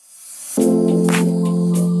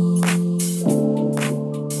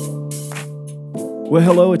Well,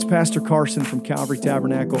 hello, it's Pastor Carson from Calvary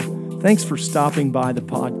Tabernacle. Thanks for stopping by the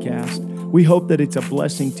podcast. We hope that it's a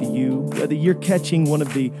blessing to you, whether you're catching one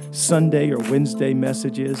of the Sunday or Wednesday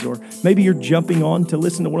messages, or maybe you're jumping on to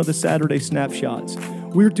listen to one of the Saturday snapshots.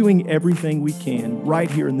 We're doing everything we can right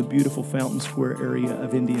here in the beautiful Fountain Square area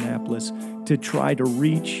of Indianapolis to try to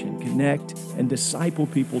reach and connect and disciple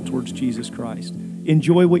people towards Jesus Christ.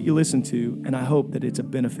 Enjoy what you listen to, and I hope that it's a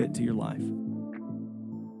benefit to your life.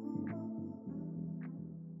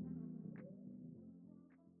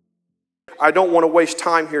 I don't want to waste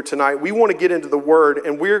time here tonight. We want to get into the Word,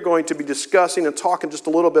 and we're going to be discussing and talking just a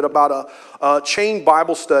little bit about a chain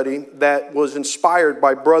Bible study that was inspired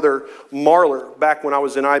by Brother Marler back when I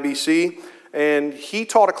was in IBC. And he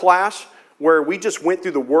taught a class where we just went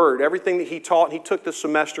through the Word. Everything that he taught, he took this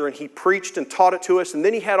semester and he preached and taught it to us. And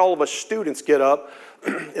then he had all of us students get up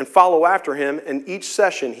and follow after him. And each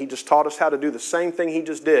session, he just taught us how to do the same thing he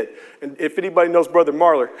just did. And if anybody knows Brother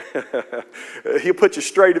Marler, he'll put you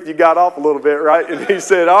straight if you got off a little bit, right? And he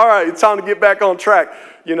said, all right, it's time to get back on track.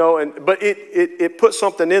 You know, but it put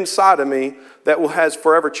something inside of me that has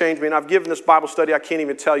forever changed me. And I've given this Bible study, I can't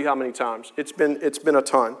even tell you how many times. It's been a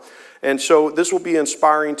ton. And so this will be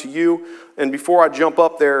inspiring to you. And before I jump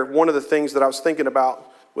up there, one of the things that I was thinking about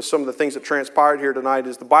with some of the things that transpired here tonight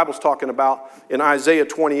is the Bible's talking about in Isaiah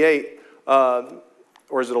 28,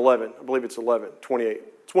 or is it 11? I believe it's 28.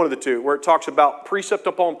 It's one of the two, where it talks about precept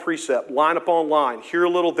upon precept, line upon line, here a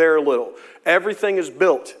little, there a little. Everything is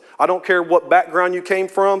built. I don't care what background you came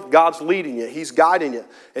from, God's leading you. He's guiding you,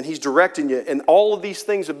 and He's directing you. And all of these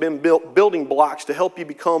things have been built, building blocks to help you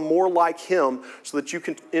become more like Him so that you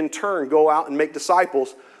can, in turn, go out and make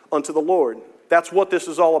disciples unto the Lord. That's what this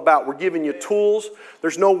is all about. We're giving you tools.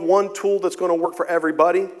 There's no one tool that's going to work for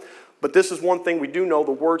everybody. But this is one thing we do know: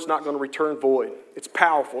 the Word's not going to return void. It's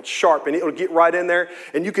powerful, it's sharp, and it'll get right in there.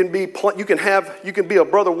 And you can be a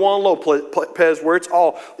Brother Juan Lopez, where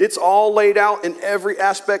it's all laid out in every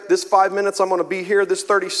aspect. This 5 minutes I'm going to be here. This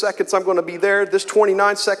 30 seconds I'm going to be there. This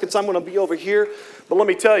 29 seconds I'm going to be over here. But let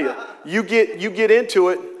me tell you, you get into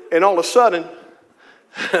it, and all of a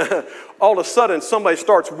sudden somebody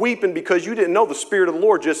starts weeping because you didn't know the Spirit of the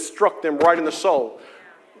Lord just struck them right in the soul.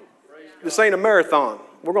 This ain't a marathon.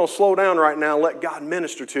 We're going to slow down right now and let God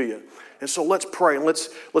minister to you. And so let's pray, and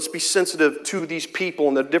let's be sensitive to these people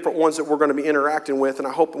and the different ones that we're going to be interacting with. And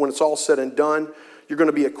I hope that when it's all said and done, you're going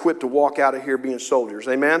to be equipped to walk out of here being soldiers.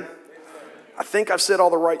 Amen? I think I've said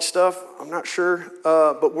all the right stuff. I'm not sure,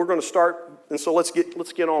 but we're going to start. And so let's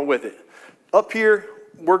get on with it. Up here,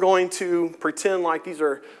 we're going to pretend like these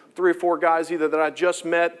are 3 or 4 guys either that I just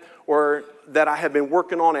met or that I have been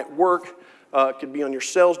working on at work. It could be on your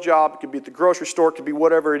sales job. It could be at the grocery store. It could be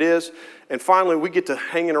whatever it is. And finally, we get to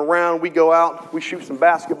hanging around. We go out. We shoot some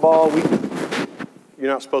basketball. You're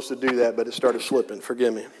not supposed to do that, but it started slipping.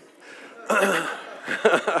 Forgive me.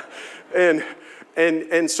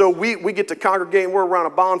 And so we get to congregate, and we're around a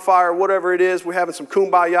bonfire, whatever it is. We're having some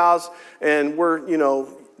kumbayas, and we're,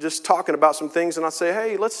 just talking about some things. And I say,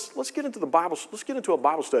 hey, let's get into the Bible. Let's get into a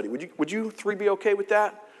Bible study. Would you 3 be okay with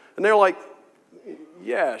that? And they're like,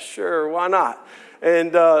 yeah, sure, why not?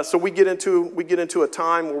 And so we get into a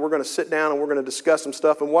time where we're going to sit down and we're going to discuss some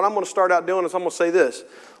stuff. And what I'm going to start out doing is I'm going to say this.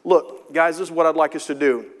 Look, guys, this is what I'd like us to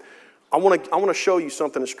do. I want to show you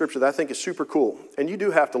something in Scripture that I think is super cool. And you do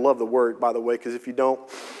have to love the Word, by the way, because if you don't,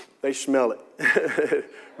 they smell it.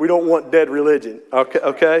 We don't want dead religion,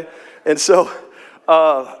 okay? And so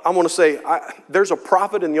I'm going to say there's a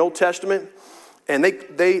prophet in the Old Testament, and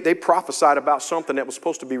they prophesied about something that was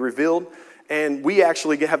supposed to be revealed. And we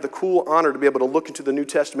actually have the cool honor to be able to look into the New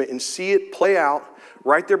Testament and see it play out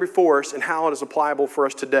right there before us and how it is applicable for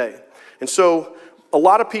us today. And so a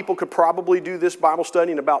lot of people could probably do this Bible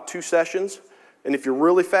study in about 2 sessions. And if you're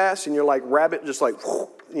really fast and you're like rabbit, just like,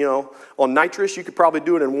 on nitrous, you could probably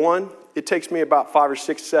do it in 1. It takes me about 5 or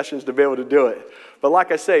 6 sessions to be able to do it. But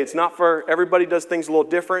like I say, it's not for everybody does things a little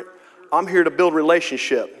different. I'm here to build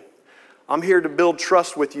relationship. I'm here to build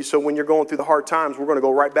trust with you, so when you're going through the hard times, we're going to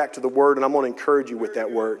go right back to the Word, and I'm going to encourage you with that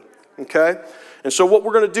Word, okay? And so what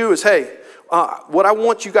we're going to do is, what I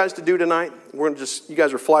want you guys to do tonight, you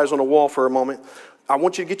guys are flies on the wall for a moment. I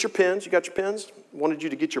want you to get your pens. You got your pens? I wanted you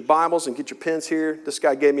to get your Bibles and get your pens here. This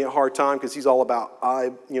guy gave me a hard time because he's all about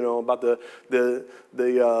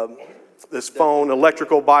this phone,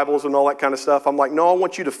 electrical Bibles and all that kind of stuff. I'm like, no, I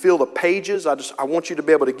want you to feel the pages. I want you to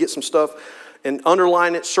be able to get some stuff and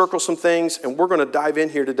underline it, circle some things, and we're going to dive in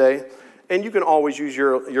here today. And you can always use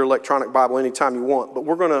your electronic Bible anytime you want, but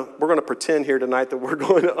we're going to pretend here tonight that we're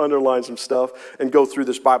going to underline some stuff and go through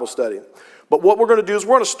this Bible study. But what we're going to do is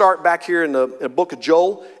we're going to start back here in the book of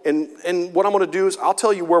Joel, and what I'm going to do is I'll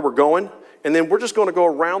tell you where we're going, and then we're just going to go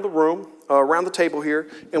around the room, around the table here,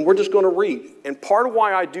 and we're just going to read. And part of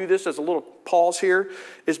why I do this as a little pause here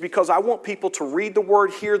is because I want people to read the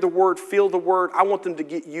word, hear the word, feel the word. I want them to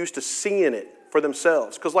get used to seeing it for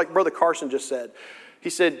themselves. Because like Brother Carson just said, he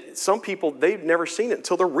said some people, they've never seen it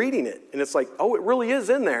until they're reading it. And it's like, oh, it really is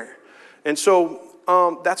in there. And so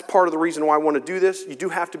that's part of the reason why I want to do this. You do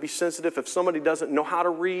have to be sensitive. If somebody doesn't know how to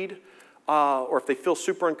read, or if they feel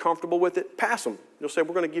super uncomfortable with it, pass them. You'll say,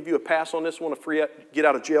 we're going to give you a pass on this one, a free get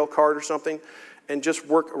out of jail card or something, and just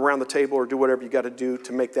work around the table or do whatever you got to do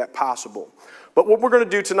to make that possible. But what we're going to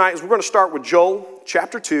do tonight is we're going to start with Joel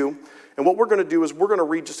chapter 2. And what we're going to do is we're going to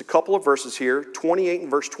read just a couple of verses here, 28 and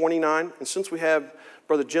verse 29. And since we have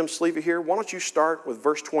Brother Jim Sleva here, why don't you start with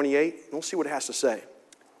verse 28, and we'll see what it has to say.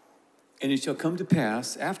 And it shall come to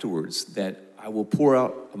pass afterwards that I will pour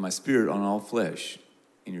out of my spirit on all flesh,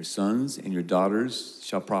 and your sons and your daughters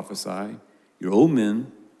shall prophesy, your old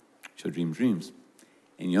men shall dream dreams,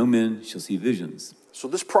 and young men shall see visions. So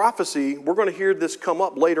this prophecy, we're going to hear this come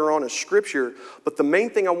up later on in Scripture, but the main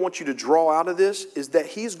thing I want you to draw out of this is that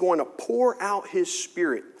he's going to pour out his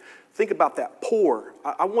spirit. Think about that, pour.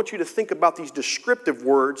 I want you to think about these descriptive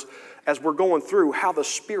words as we're going through how the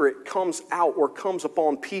Spirit comes out or comes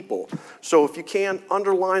upon people. So if you can,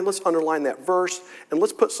 let's underline that verse, and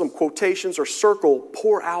let's put some quotations or circle,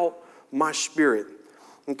 pour out my spirit.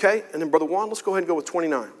 Okay? And then Brother Juan, let's go ahead and go with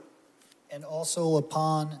 29. And also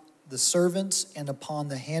upon the servants and upon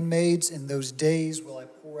the handmaids in those days will I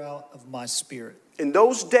pour out of my spirit. In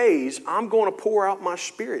those days, I'm going to pour out my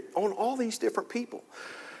spirit on all these different people.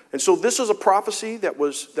 And so this is a prophecy that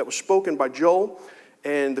was spoken by Joel.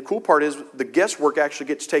 And the cool part is the guesswork actually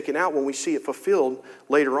gets taken out when we see it fulfilled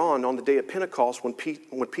later on the day of Pentecost when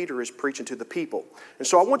Peter is preaching to the people. And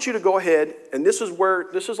so I want you to go ahead, and this is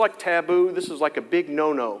like taboo. This is like a big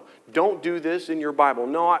no-no. Don't do this in your Bible.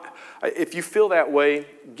 No, if you feel that way,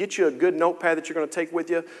 get you a good notepad that you're going to take with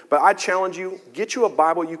you. But I challenge you, get you a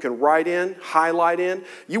Bible you can write in, highlight in.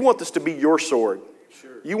 You want this to be your sword.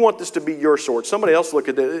 Sure. You want this to be your sword. Somebody else look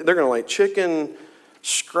at it, they're going to like chicken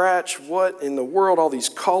scratch, what in the world, all these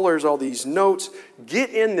colors, all these notes. Get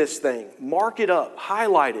in this thing, mark it up,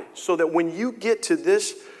 highlight it, so that when you get to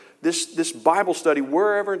this Bible study,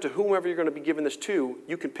 wherever and to whomever you're going to be giving this to,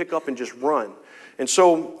 you can pick up and just run. And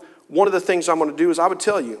so one of the things I'm going to do is I would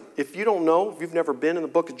tell you, if you don't know, if you've never been in the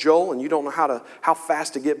book of Joel and you don't know how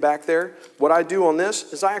fast to get back there, what I do on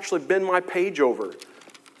this is I actually bend my page over.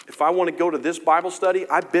 If I want to go to this Bible study,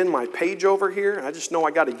 I bend my page over here, and I just know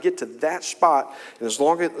I got to get to that spot. And as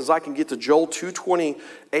long as I can get to Joel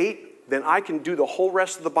 2:28, then I can do the whole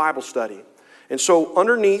rest of the Bible study. And so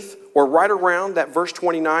underneath or right around that verse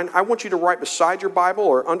 29, I want you to write beside your Bible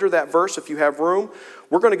or under that verse if you have room.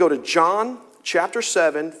 We're going to go to John chapter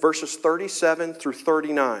 7, verses 37 through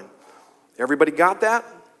 39. Everybody got that?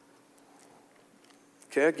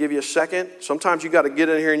 Okay, I'll give you a second. Sometimes you got to get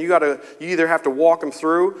in here and you either have to walk them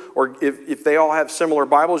through, or if they all have similar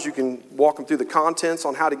Bibles, you can walk them through the contents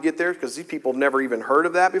on how to get there, because these people have never even heard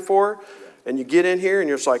of that before. And you get in here and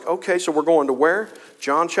you're just like, okay, so we're going to where?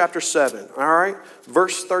 John chapter 7. All right,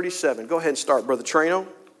 verse 37. Go ahead and start, Brother Trano.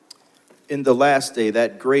 In the last day,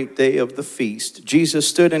 that great day of the feast, Jesus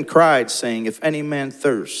stood and cried, saying, if any man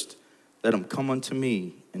thirst, let him come unto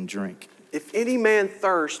me and drink. If any man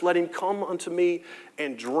thirst, let him come unto me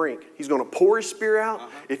and drink. He's going to pour his spirit out.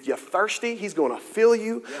 If you're thirsty, he's going to fill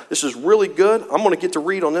you. This is really good. I'm going to get to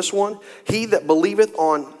read on this one. He that believeth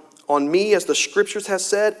on me, as the scriptures has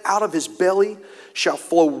said, out of his belly shall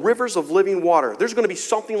flow rivers of living water. There's going to be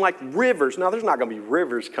something like rivers. Now, there's not going to be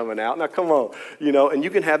rivers coming out. Now, come on, and you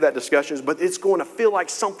can have that discussion, but it's going to feel like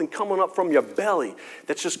something coming up from your belly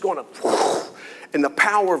that's just going to, and the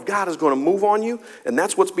power of God is going to move on you. And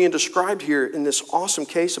that's what's being described here in this awesome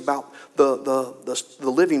case about the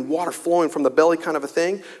living water flowing from the belly kind of a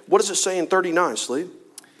thing. What does it say in 39, Sleeve?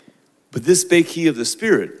 But this spake he of the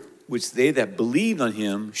Spirit, which they that believed on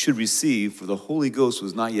him should receive, for the Holy Ghost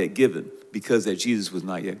was not yet given, because that Jesus was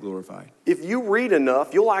not yet glorified. If you read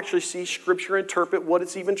enough, you'll actually see Scripture interpret what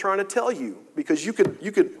it's even trying to tell you. Because you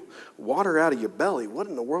could water out of your belly. What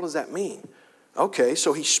in the world does that mean? Okay,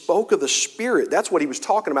 so he spoke of the Spirit. That's what he was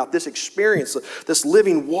talking about. This experience, this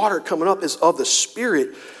living water coming up is of the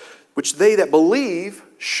Spirit, which they that believe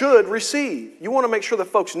should receive. You want to make sure that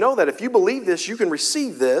folks know that if you believe this, you can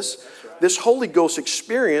receive this Holy Ghost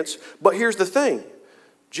experience. But here's the thing.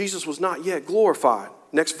 Jesus was not yet glorified.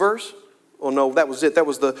 Next verse. Oh no, that was it. That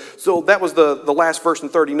was the last verse in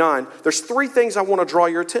 39. There's three things I want to draw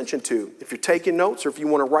your attention to. If you're taking notes or if you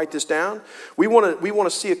want to write this down, we want to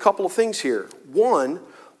see a couple of things here. One,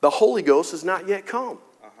 the Holy Ghost has not yet come.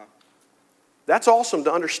 That's awesome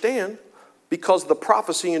to understand. because the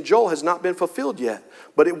prophecy in Joel has not been fulfilled yet.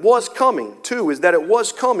 But it was coming. 2 is that it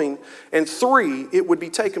was coming. And 3, it would be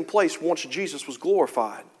taking place once Jesus was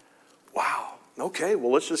glorified. Wow. Okay,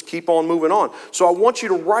 well, let's just keep on moving on. So I want you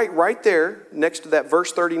to write right there next to that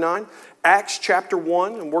verse 39, Acts chapter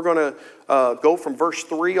 1, and we're going to go from verse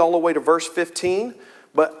 3 all the way to verse 15.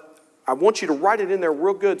 But I want you to write it in there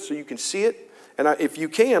real good so you can see it. And if you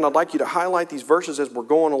can, I'd like you to highlight these verses as we're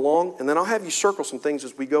going along. And then I'll have you circle some things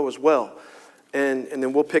as we go as well. And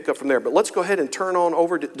then we'll pick up from there. But let's go ahead and turn on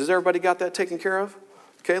over. Does everybody got that taken care of?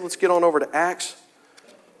 Okay, let's get on over to Acts.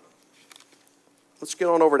 Let's get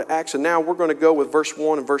on over to Acts. And now we're going to go with verse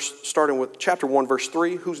 1 and starting with chapter 1, verse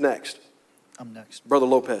 3. Who's next? I'm next. Brother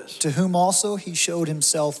Lopez. To whom also he showed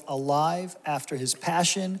himself alive after his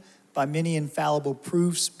passion by many infallible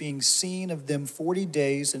proofs, being seen of them 40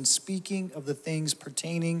 days and speaking of the things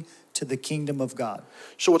pertaining to the kingdom of God.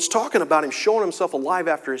 So it's talking about him showing himself alive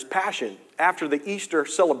after his passion, after the Easter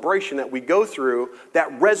celebration that we go through,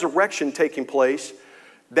 that resurrection taking place,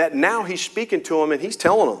 that now he's speaking to him and he's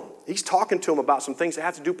telling them. He's talking to him about some things that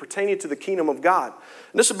have to do pertaining to the kingdom of God.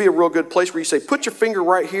 And this would be a real good place where you say, put your finger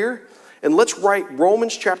right here and let's write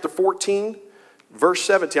Romans chapter 14, verse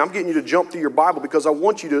 17. I'm getting you to jump through your Bible because I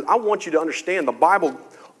want you to understand the Bible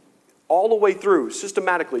all the way through,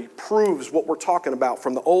 systematically proves what we're talking about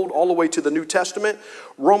from the Old all the way to the New Testament.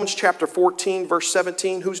 Romans chapter 14, verse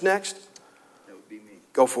 17. Who's next? That would be me.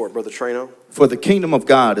 Go for it, Brother Trano. For the kingdom of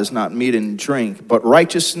God is not meat and drink, but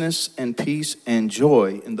righteousness and peace and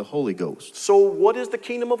joy in the Holy Ghost. So what is the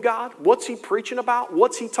kingdom of God? What's he preaching about?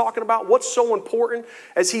 What's he talking about? What's so important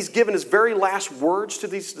as he's given his very last words to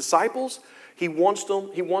these disciples? He wants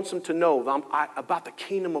them to know about the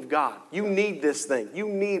kingdom of God. You need this thing. You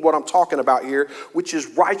need what I'm talking about here, which is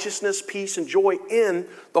righteousness, peace, and joy in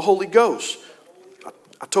the Holy Ghost.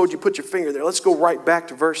 I told you put your finger there. Let's go right back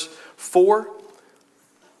to verse 4.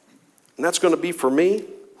 And that's going to be for me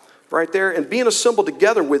right there. And being assembled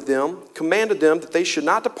together with them, commanded them that they should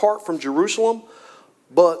not depart from Jerusalem,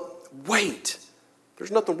 but wait.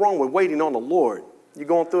 There's nothing wrong with waiting on the Lord. You're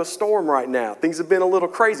going through a storm right now. Things have been a little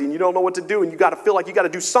crazy and you don't know what to do and you got to feel like you got to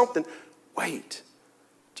do something. Wait.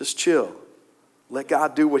 Just chill. Let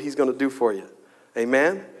God do what he's going to do for you.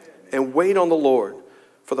 Amen? And wait on the Lord.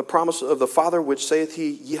 For the promise of the Father which saith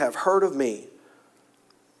he, ye have heard of me.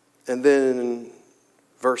 And then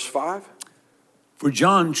verse 5. For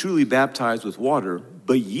John truly baptized with water,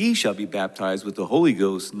 but ye shall be baptized with the Holy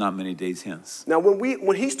Ghost not many days hence. Now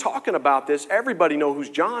when he's talking about this, everybody knows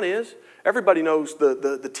who John is. Everybody knows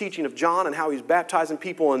the teaching of John and how he's baptizing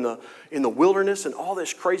people in the wilderness and all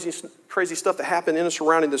this crazy stuff that happened in and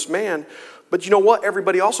surrounding this man. But you know what?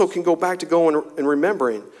 Everybody also can go back to going and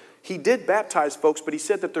remembering. He did baptize folks, but he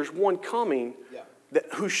said that there's one coming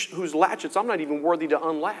whose latchets I'm not even worthy to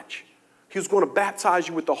unlatch. He was going to baptize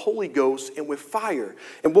you with the Holy Ghost and with fire.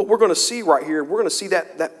 And what we're going to see right here, we're going to see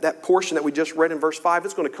that portion that we just read in verse 5.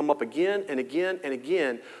 It's going to come up again and again and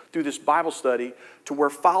again through this Bible study to where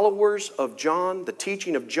followers of John, the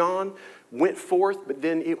teaching of John, went forth, but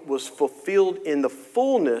then it was fulfilled in the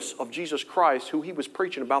fullness of Jesus Christ, who he was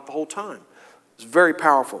preaching about the whole time. It's very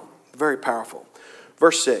powerful, very powerful.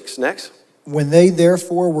 Verse 6, next. When they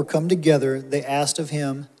therefore were come together, they asked of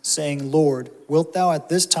him, saying, Lord, wilt thou at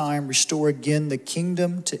this time restore again the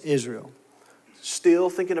kingdom to Israel? Still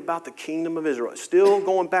thinking about the kingdom of Israel. Still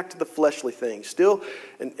going back to the fleshly things.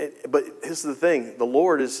 But here's the thing. The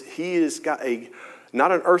Lord he has got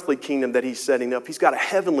not an earthly kingdom that he's setting up. He's got a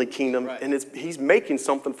heavenly kingdom, right. And he's making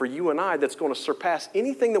something for you and I that's going to surpass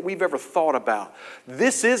anything that we've ever thought about.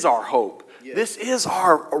 This is our hope. Yes. This is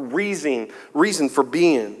our reason for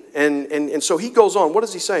being. And so he goes on. What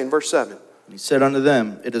does he say in verse 7? He said unto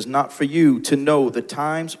them, it is not for you to know the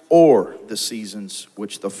times or the seasons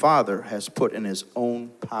which the Father has put in his own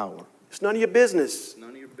power. It's none of your business. None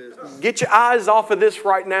of your business. Get your eyes off of this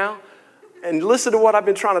right now and listen to what I've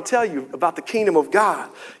been trying to tell you about the kingdom of God.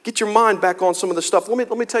 Get your mind back on some of the stuff.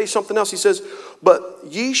 Let me tell you something else. He says, but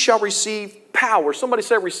ye shall receive power. Somebody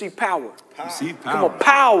say receive power. Receive power. Come on,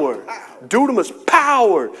 power. Dunamis,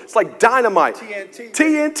 power. It's like dynamite.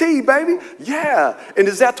 TNT, baby. Yeah. And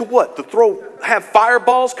is that to what? To have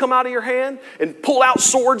fireballs come out of your hand and pull out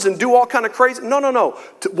swords and do all kind of crazy? No.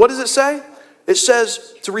 What does it say? It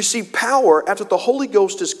says to receive power after the Holy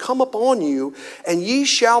Ghost has come upon you, and ye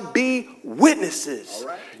shall be witnesses.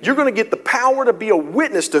 Right. You're going to get the power to be a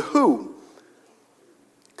witness to who?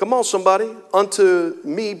 Come on, somebody. Unto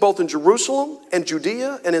me, both in Jerusalem and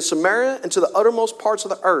Judea and in Samaria and to the uttermost parts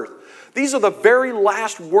of the earth. These are the very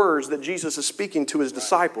last words that Jesus is speaking to his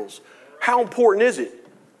disciples. How important is it?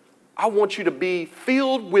 I want you to be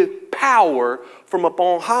filled with power from up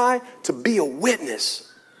on high to be a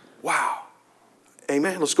witness. Wow.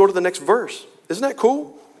 Amen. Let's go to the next verse. Isn't that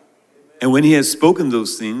cool? And when he had spoken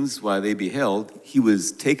those things while they beheld, he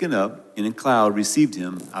was taken up, and a cloud received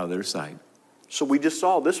him out of their sight. So we just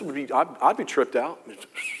saw this would be, I'd be tripped out.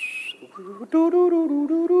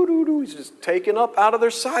 He's just taken up out of their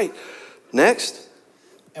sight. Next.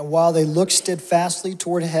 And while they looked steadfastly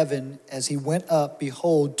toward heaven as he went up,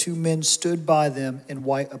 behold, 2 men stood by them in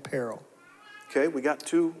white apparel. Okay, we got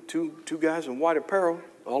two guys in white apparel.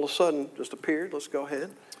 All of a sudden, just appeared. Let's go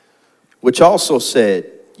ahead. Which also said,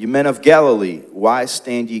 "You men of Galilee, why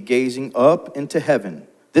stand ye gazing up into heaven?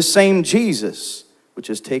 This same Jesus, which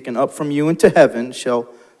is taken up from you into heaven, shall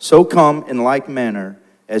so come in like manner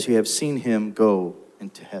as you have seen him go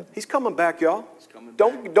into heaven." He's coming back, y'all.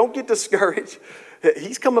 Don't get discouraged.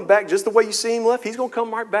 He's coming back just the way you see him left. He's going to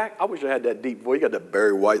come right back. I wish I had that deep voice. You got that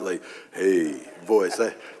Barry White, like, hey, voice.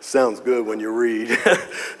 That sounds good when you read.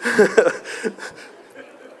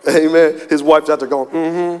 Amen. His wife's out there going,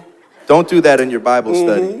 mm-hmm. Don't do that in your Bible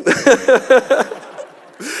study.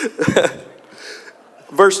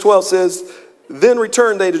 Verse 12 says, "Then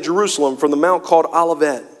returned they to Jerusalem from the mount called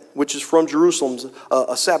Olivet, which is from Jerusalem's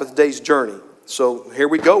a Sabbath day's journey." So here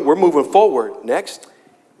we go. We're moving forward. Next.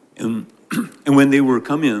 And when they were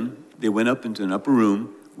come in, they went up into an upper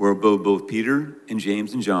room where abode both Peter and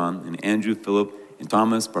James and John and Andrew, Philip and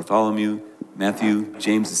Thomas, Bartholomew, Matthew,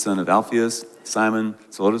 James the son of Alphaeus, Simon,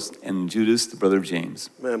 Zelotes, and Judas, the brother of James.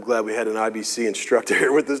 Man, I'm glad we had an IBC instructor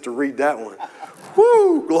here with us to read that one.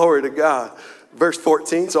 Woo! Glory to God. Verse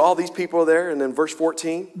 14. So all these people are there, and then verse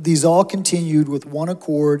 14. These all continued with one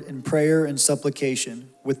accord in prayer and supplication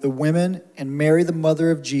with the women and Mary, the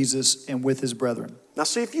mother of Jesus, and with his brethren. Now,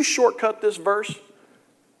 see, if you shortcut this verse,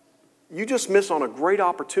 you just miss on a great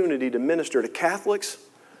opportunity to minister to Catholics,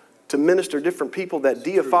 to minister to different people that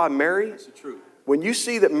deify Mary. That's the truth. When you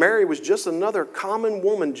see that Mary was just another common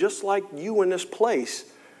woman, just like you in this place,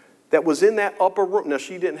 that was in that upper room. Now,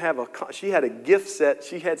 she had a gift set.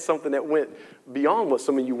 She had something that went beyond what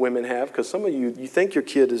some of you women have, because some of you think your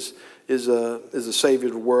kid is a savior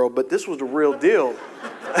of the world, but this was the real deal.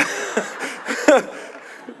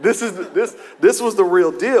 This was the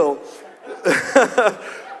real deal.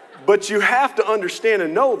 But you have to understand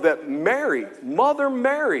and know that Mary, Mother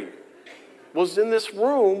Mary, was in this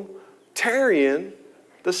room tarrying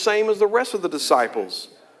the same as the rest of the disciples.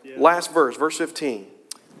 Yeah. Last verse, verse 15.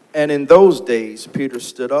 "And in those days Peter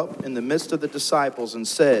stood up in the midst of the disciples and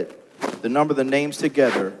said, the number of the names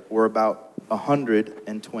together were about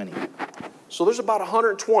 120. So there's about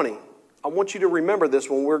 120. I want you to remember this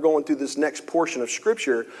when we're going through this next portion of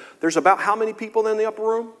Scripture. There's about how many people in the upper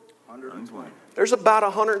room? 120. There's about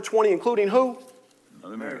 120, including who?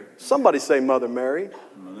 Mother Mary. Somebody say Mother Mary.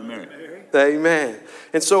 Mother Mary. Amen.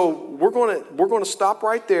 And so we're going to stop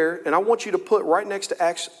right there, and I want you to put right next to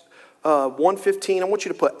Acts 1:15. I want you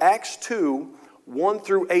to put Acts 2, 1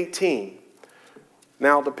 through 18.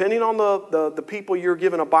 Now, depending on the people you're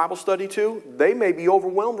giving a Bible study to, they may be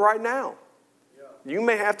overwhelmed right now. You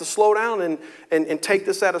may have to slow down and take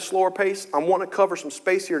this at a slower pace. I want to cover some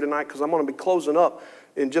space here tonight because I'm going to be closing up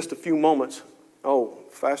in just a few moments. Oh,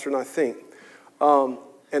 faster than I think.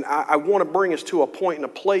 And I want to bring us to a point and a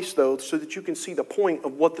place, though, so that you can see the point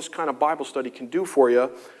of what this kind of Bible study can do for you.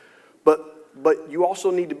 But you also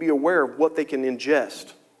need to be aware of what they can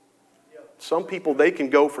ingest. Some people, they can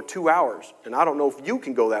go for 2 hours, and I don't know if you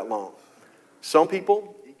can go that long. Some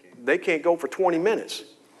people, they can't go for 20 minutes.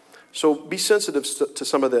 So be sensitive to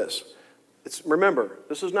some of this. Remember,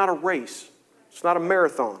 this is not a race. It's not a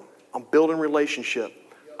marathon. I'm building relationship.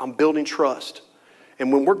 I'm building trust.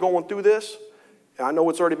 And when we're going through this, I know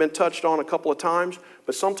it's already been touched on a couple of times,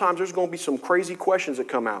 but sometimes there's going to be some crazy questions that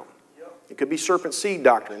come out. It could be serpent seed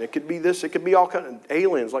doctrine. It could be this. It could be all kinds of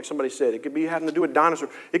aliens, like somebody said. It could be having to do with dinosaurs.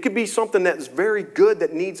 It could be something that's very good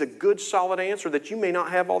that needs a good, solid answer that you may not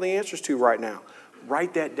have all the answers to right now.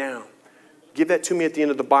 Write that down. Give that to me at the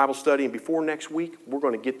end of the Bible study, and before next week, we're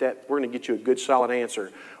going to get that. We're going to get you a good, solid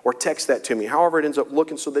answer, or text that to me. However it ends up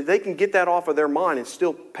looking, so that they can get that off of their mind and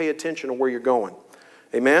still pay attention to where you're going.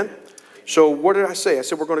 Amen. So what did I say? I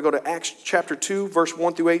said we're going to go to Acts chapter 2, verse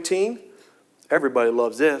 1 through 18. Everybody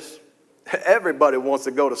loves this. Everybody wants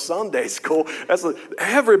to go to Sunday school.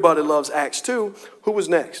 Everybody loves Acts 2. Who was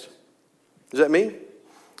next? Is that me?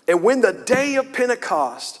 "And when the day of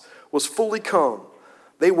Pentecost was fully come,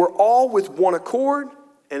 they were all with one accord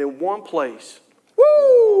and in one place."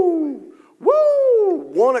 Woo! Woo!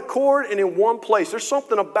 One accord and in one place. There's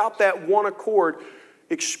something about that one accord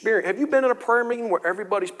experience. Have you been in a prayer meeting where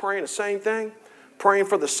everybody's praying the same thing? Praying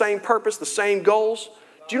for the same purpose, the same goals?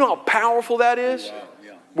 Do you know how powerful that is?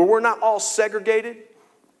 Where we're not all segregated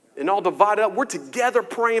and all divided up. We're together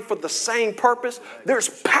praying for the same purpose. There's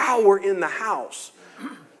power in the house.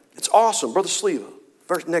 It's awesome. Brother Sleva,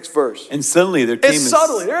 next verse. And suddenly there came... And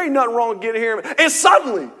suddenly, there ain't nothing wrong with getting here. And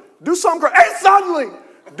suddenly, do something great. And suddenly,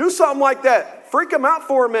 do something like that. Freak them out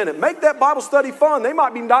for a minute. Make that Bible study fun. They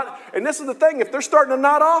might be not... And this is the thing. If they're starting to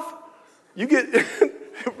nod off, you get...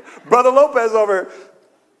 Brother Lopez over here.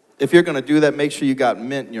 If you're going to do that, make sure you got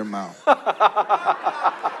mint in your mouth.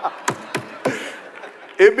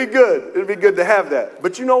 It'd be good. It'd be good to have that.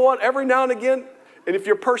 But you know what? Every now and again, and if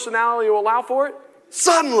your personality will allow for it,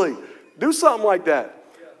 suddenly, do something like that.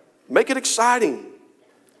 Make it exciting.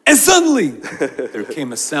 And suddenly, there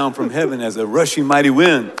came a sound from heaven as a rushing mighty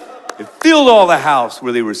wind. It filled all the house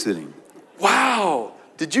where they were sitting. Wow.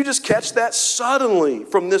 Did you just catch that? Suddenly,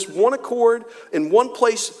 from this one accord, in one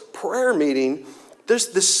place prayer meeting,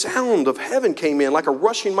 this sound of heaven came in like a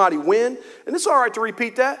rushing mighty wind. And it's all right to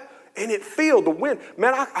repeat that. And it filled the wind.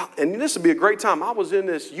 Man, and this would be a great time. I was in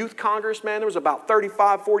this youth congress, man. There was about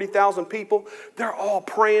 40,000 people. They're all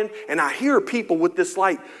praying. And I hear people with this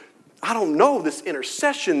this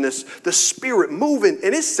intercession, the spirit moving.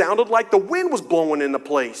 And it sounded like the wind was blowing into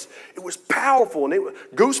place. It was powerful. And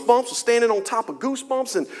goosebumps, standing on top of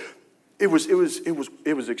goosebumps. And it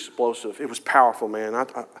was explosive. It was powerful, man.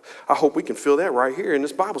 I hope we can feel that right here in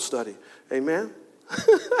this Bible study. Amen.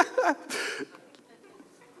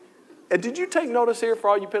 And did you take notice here for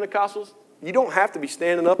all you Pentecostals? You don't have to be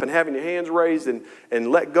standing up and having your hands raised and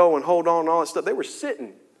let go and hold on and all that stuff. They were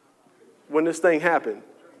sitting when this thing happened.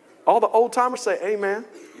 All the old timers say, amen.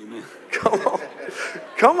 Amen. Come on.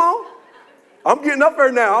 Come on. I'm getting up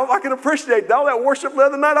there now. I can appreciate that. All that worship the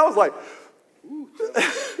other night, I was like,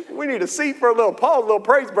 we need a seat for a little pause, a little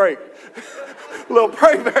praise break. A little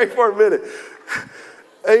praise break for a minute.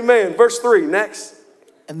 Amen. Verse 3, next.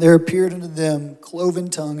 And there appeared unto them cloven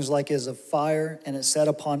tongues like as of fire, and it sat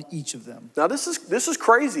upon each of them. Now this is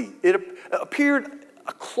crazy. It appeared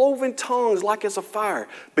a cloven tongues like as a fire.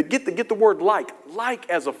 But get the word like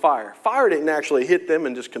as a fire. Fire didn't actually hit them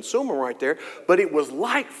and just consume them right there, but it was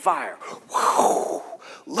like fire. Whew,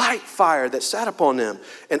 like fire that sat upon them.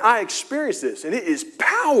 And I experienced this, and it is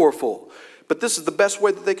powerful. But this is the best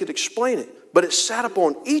way that they could explain it. But it sat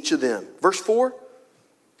upon each of them. Verse 4.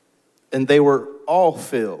 And they were all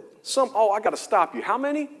filled. I got to stop you. How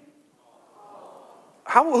many?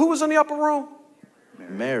 Who was in the upper room?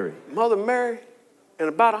 Mary. Mother Mary. And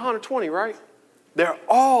about 120, right? They're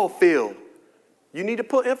all filled. You need to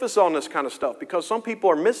put emphasis on this kind of stuff because some people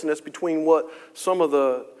are missing this between what some of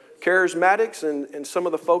the charismatics and some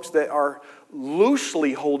of the folks that are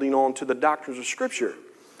loosely holding on to the doctrines of Scripture.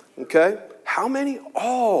 Okay? How many?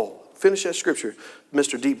 All. Finish that scripture,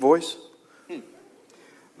 Mr. Deep Voice.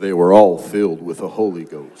 They were all filled with the Holy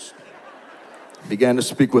Ghost. Began to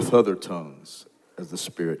speak with other tongues as the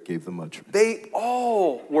Spirit gave them utterance. They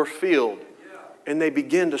all were filled. And they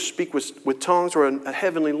began to speak with tongues or a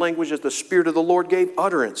heavenly language as the Spirit of the Lord gave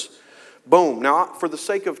utterance. Boom. Now, for the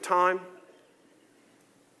sake of time,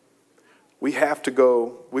 we have to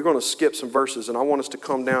go. We're going to skip some verses, and I want us to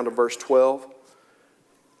come down to verse 12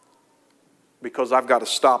 because I've got to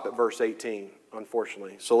stop at verse 18,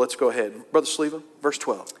 unfortunately. So let's go ahead. Brother Sleva, verse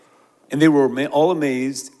 12. And they were all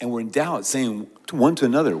amazed and were in doubt, saying one to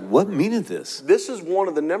another, what meaneth this? This is one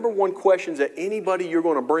of the number one questions that anybody you're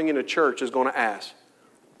going to bring into church is going to ask.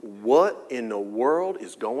 What in the world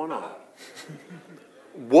is going on?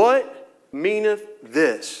 What meaneth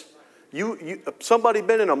this? Somebody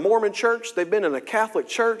been in a Mormon church, they've been in a Catholic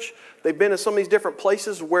church, they've been in some of these different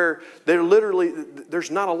places where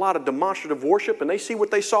there's not a lot of demonstrative worship, and they see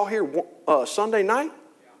what they saw here Sunday night.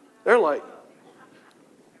 They're like,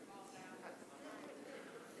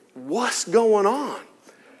 what's going on?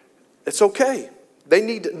 It's okay. They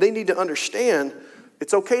need to understand.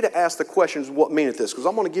 It's okay to ask the questions, what meaneth this? Because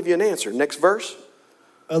I'm going to give you an answer. Next verse.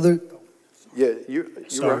 Yeah, you're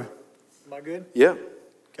Sorry. right. Am I good? Yeah.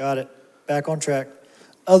 Got it. Back on track.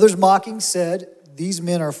 Others mocking said, these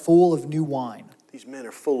men are full of new wine. These men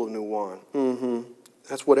are full of new wine. Mm-hmm.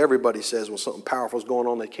 That's what everybody says when something powerful is going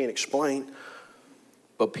on they can't explain.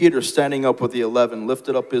 But Peter, standing up with the 11,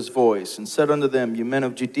 lifted up his voice and said unto them, you men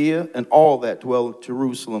of Judea and all that dwell at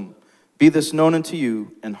Jerusalem, be this known unto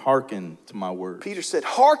you, and hearken to my words. Peter said,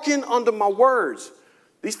 hearken unto my words.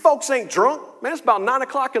 These folks ain't drunk. Man, it's about 9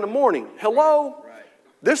 o'clock in the morning. Hello? Right.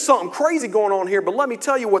 There's something crazy going on here, but let me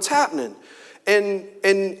tell you what's happening. And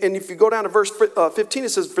if you go down to verse 15, it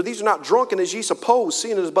says, for these are not drunken as ye suppose,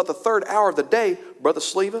 seeing it is but the 3rd hour of the day. Brother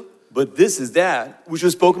Sleva. But this is that which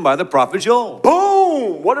was spoken by the prophet Joel.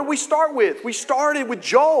 Boom! What did we start with? We started with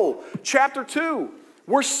Joel, chapter 2.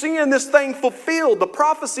 We're seeing this thing fulfilled, the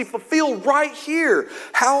prophecy fulfilled right here.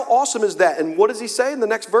 How awesome is that? And what does he say in the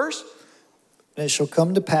next verse? And it shall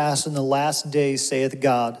come to pass in the last days, saith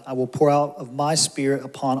God, I will pour out of my spirit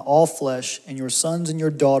upon all flesh, and your sons and your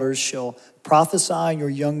daughters shall prophesy, and your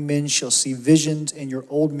young men shall see visions, and your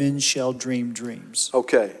old men shall dream dreams.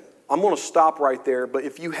 Okay, I'm going to stop right there, but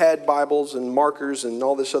if you had Bibles and markers and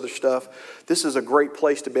all this other stuff, this is a great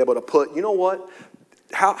place to be able to put, you know what?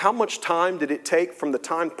 How much time did it take from the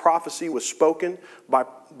time prophecy was spoken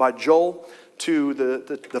by Joel to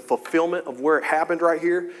the fulfillment of where it happened right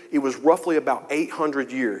here? It was roughly about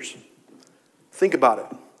 800 years. Think about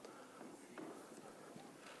it.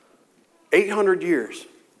 800 years.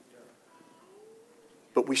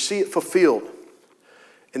 But we see it fulfilled.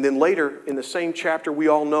 And then later in the same chapter, we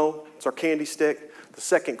all know, it's our candy stick, the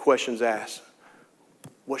second question's asked.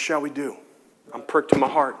 What shall we do? I'm pricked to my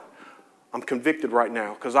heart. I'm convicted right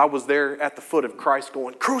now because I was there at the foot of Christ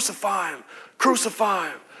going, crucify him, crucify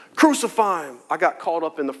him, crucify him. I got caught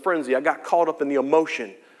up in the frenzy. I got caught up in the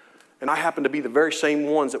emotion. And I happened to be the very same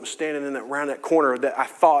ones that was standing around that corner that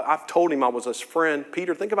I've told him I was his friend.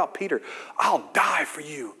 Peter, think about Peter. I'll die for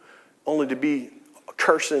you. Only to be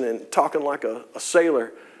cursing and talking like a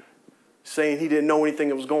sailor, saying he didn't know anything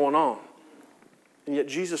that was going on. And yet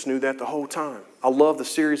Jesus knew that the whole time. I love the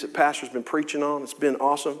series that Pastor's been preaching on. It's been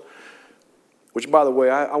awesome. Which, by the way,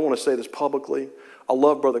 I want to say this publicly. I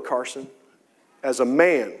love Brother Carson. As a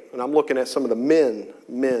man, and I'm looking at some of the men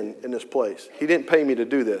in this place. He didn't pay me to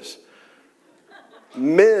do this.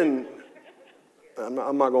 Men, I'm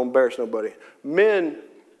not going to embarrass nobody. Men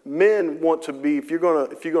want to be, if you're going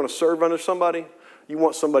to serve under somebody, you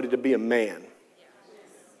want somebody to be a man.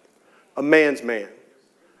 A man's man.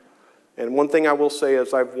 And one thing I will say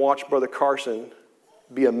is I've watched Brother Carson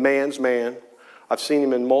be a man's man. I've seen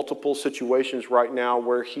him in multiple situations right now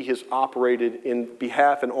where he has operated in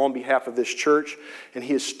behalf and on behalf of this church, and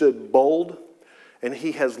he has stood bold, and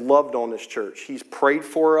he has loved on this church. He's prayed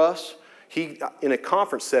for us. In a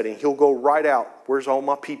conference setting, he'll go right out, where's all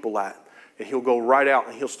my people at? And he'll go right out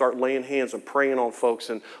and he'll start laying hands and praying on folks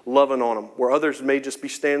and loving on them, where others may just be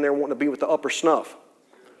standing there wanting to be with the upper snuff.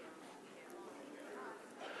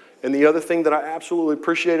 And the other thing that I absolutely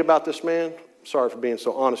appreciate about this man, sorry for being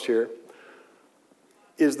so honest here,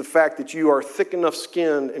 is the fact that you are thick enough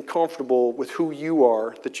skinned and comfortable with who you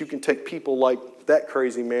are that you can take people like that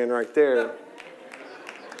crazy man right there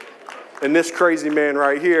and this crazy man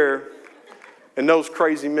right here and those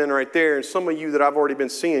crazy men right there and some of you that I've already been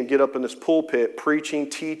seeing get up in this pulpit preaching,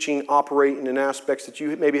 teaching, operating in aspects that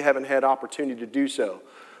you maybe haven't had opportunity to do so.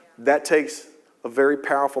 That takes a very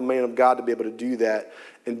powerful man of God to be able to do that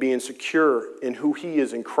and being secure in who he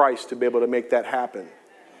is in Christ to be able to make that happen.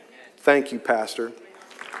 Thank you, Pastor.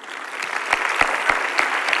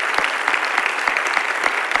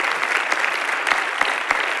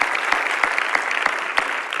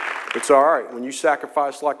 It's all right. When you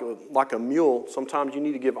sacrifice like a mule, sometimes you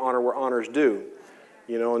need to give honor where honor is due.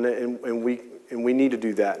 You know, and we need to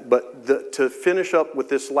do that. But to finish up with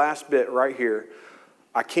this last bit right here,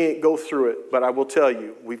 I can't go through it, but I will tell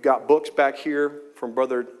you, we've got books back here from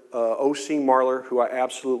Brother O.C. Marler, who I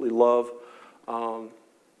absolutely love.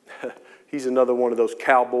 He's another one of those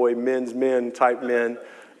cowboy men's men type men,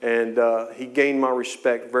 and he gained my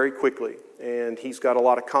respect very quickly. And he's got a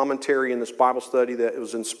lot of commentary in this Bible study that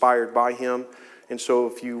was inspired by him. And so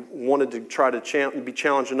if you wanted to try to be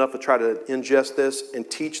challenged enough to try to ingest this and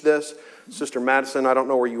teach this, Sister Madison, I don't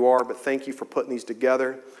know where you are, but thank you for putting these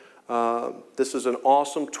together. This is an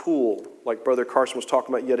awesome tool, like Brother Carson was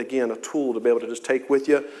talking about yet again, a tool to be able to just take with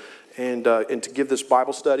you and to give this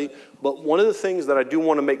Bible study. But one of the things that I do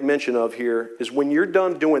want to make mention of here is when you're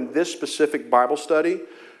done doing this specific Bible study,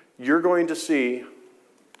 you're going to see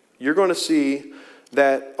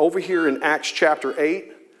that over here in Acts chapter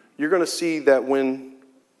 8, you're going to see that when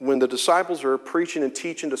the disciples are preaching and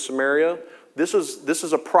teaching to Samaria, this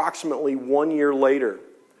is approximately 1 year later.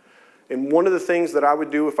 And one of the things that I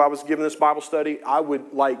would do if I was giving this Bible study, I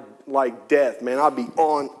would like death, man. I'd be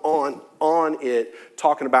on it,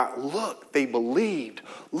 talking about, look, they believed.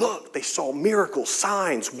 Look, they saw miracles,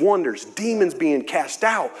 signs, wonders, demons being cast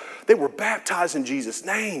out. They were baptized in Jesus'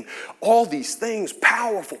 name. All these things,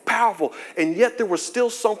 powerful, powerful. And yet there was still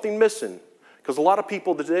something missing. Because a lot of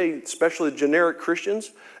people today, especially generic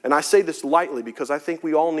Christians, and I say this lightly because I think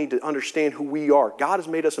we all need to understand who we are. God has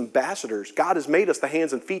made us ambassadors. God has made us the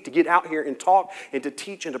hands and feet to get out here and talk and to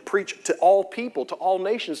teach and to preach to all people, to all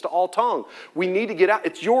nations, to all tongue. We need to get out.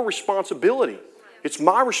 It's your responsibility. It's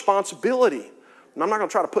my responsibility. And I'm not going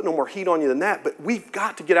to try to put no more heat on you than that, but we've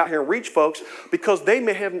got to get out here and reach folks because they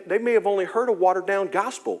may have only heard a watered down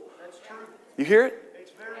gospel. That's true. You hear it?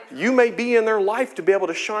 You may be in their life to be able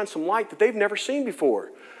to shine some light that they've never seen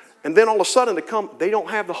before. And then all of a sudden they don't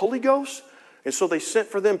have the Holy Ghost. And so they sent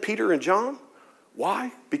for them Peter and John.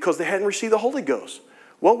 Why? Because they hadn't received the Holy Ghost.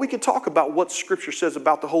 Well, we could talk about what Scripture says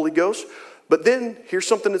about the Holy Ghost. But then here's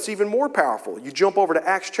something that's even more powerful. You jump over to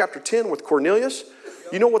Acts chapter 10 with Cornelius.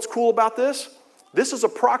 You know what's cool about this? This is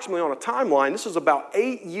approximately on a timeline. This is about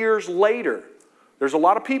 8 years later. There's a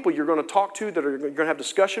lot of people you're going to talk to that are going to have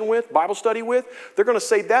discussion with, Bible study with. They're going to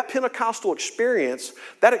say that Pentecostal experience,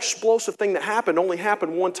 that explosive thing that happened only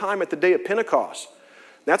happened one time at the day of Pentecost.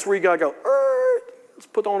 That's where you got to go, let's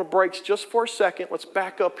put on the brakes just for a second. Let's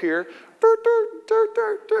back up here.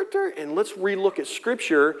 And let's relook at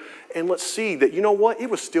Scripture and let's see that, you know what?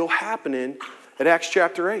 It was still happening at Acts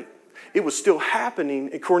chapter 8. It was still happening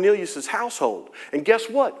in Cornelius' household. And guess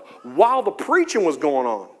what? While the preaching was going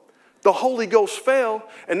on, the Holy Ghost fell,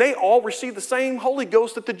 and they all received the same Holy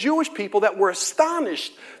Ghost that the Jewish people that were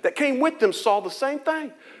astonished that came with them saw the same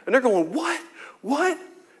thing. And they're going, what? What?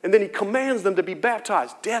 And then he commands them to be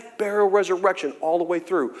baptized. Death, burial, resurrection, all the way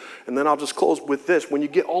through. And then I'll just close with this. When you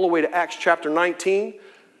get all the way to Acts chapter 19,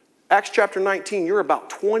 you're about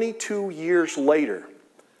 22 years later.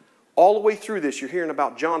 All the way through this, you're hearing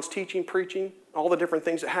about John's teaching, preaching, all the different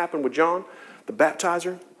things that happened with John, the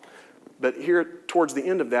baptizer. But here, towards the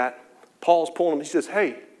end of that, Paul's pulling him. He says,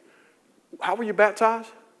 hey, how were you baptized?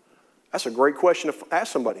 That's a great question to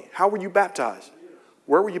ask somebody. How were you baptized?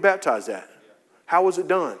 Where were you baptized at? How was it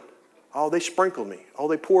done? Oh, they sprinkled me. Oh,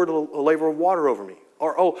 they poured a laver of water over me.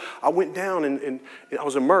 Or, oh, I went down and I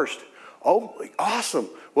was immersed. Oh, awesome.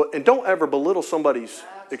 Well, and don't ever belittle somebody's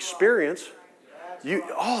experience.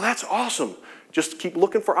 That's awesome. Just keep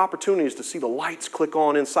looking for opportunities to see the lights click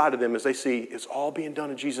on inside of them as they see it's all being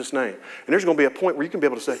done in Jesus' name. And there's going to be a point where you can be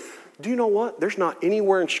able to say, do you know what? There's not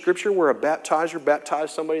anywhere in Scripture where a baptizer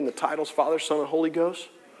baptized somebody in the titles Father, Son, and Holy Ghost.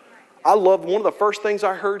 I loved one of the first things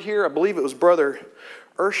I heard here, I believe it was Brother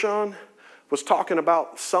Urshan, was talking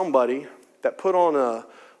about somebody that put on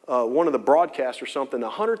one of the broadcasts or something, a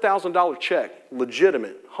 $100,000 check,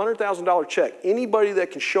 legitimate, $100,000 check. Anybody that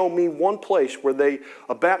can show me one place where they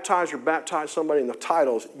baptized somebody in the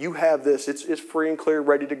titles, you have this, it's free and clear,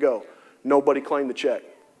 ready to go. Nobody claimed the check.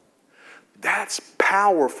 That's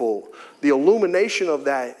powerful. The illumination of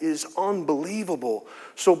that is unbelievable.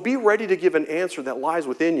 So be ready to give an answer that lies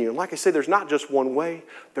within you. And like I said, there's not just one way.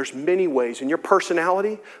 There's many ways. In your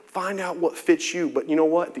personality, find out what fits you. But you know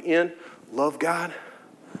what? At the end, love God,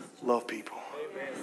 love people.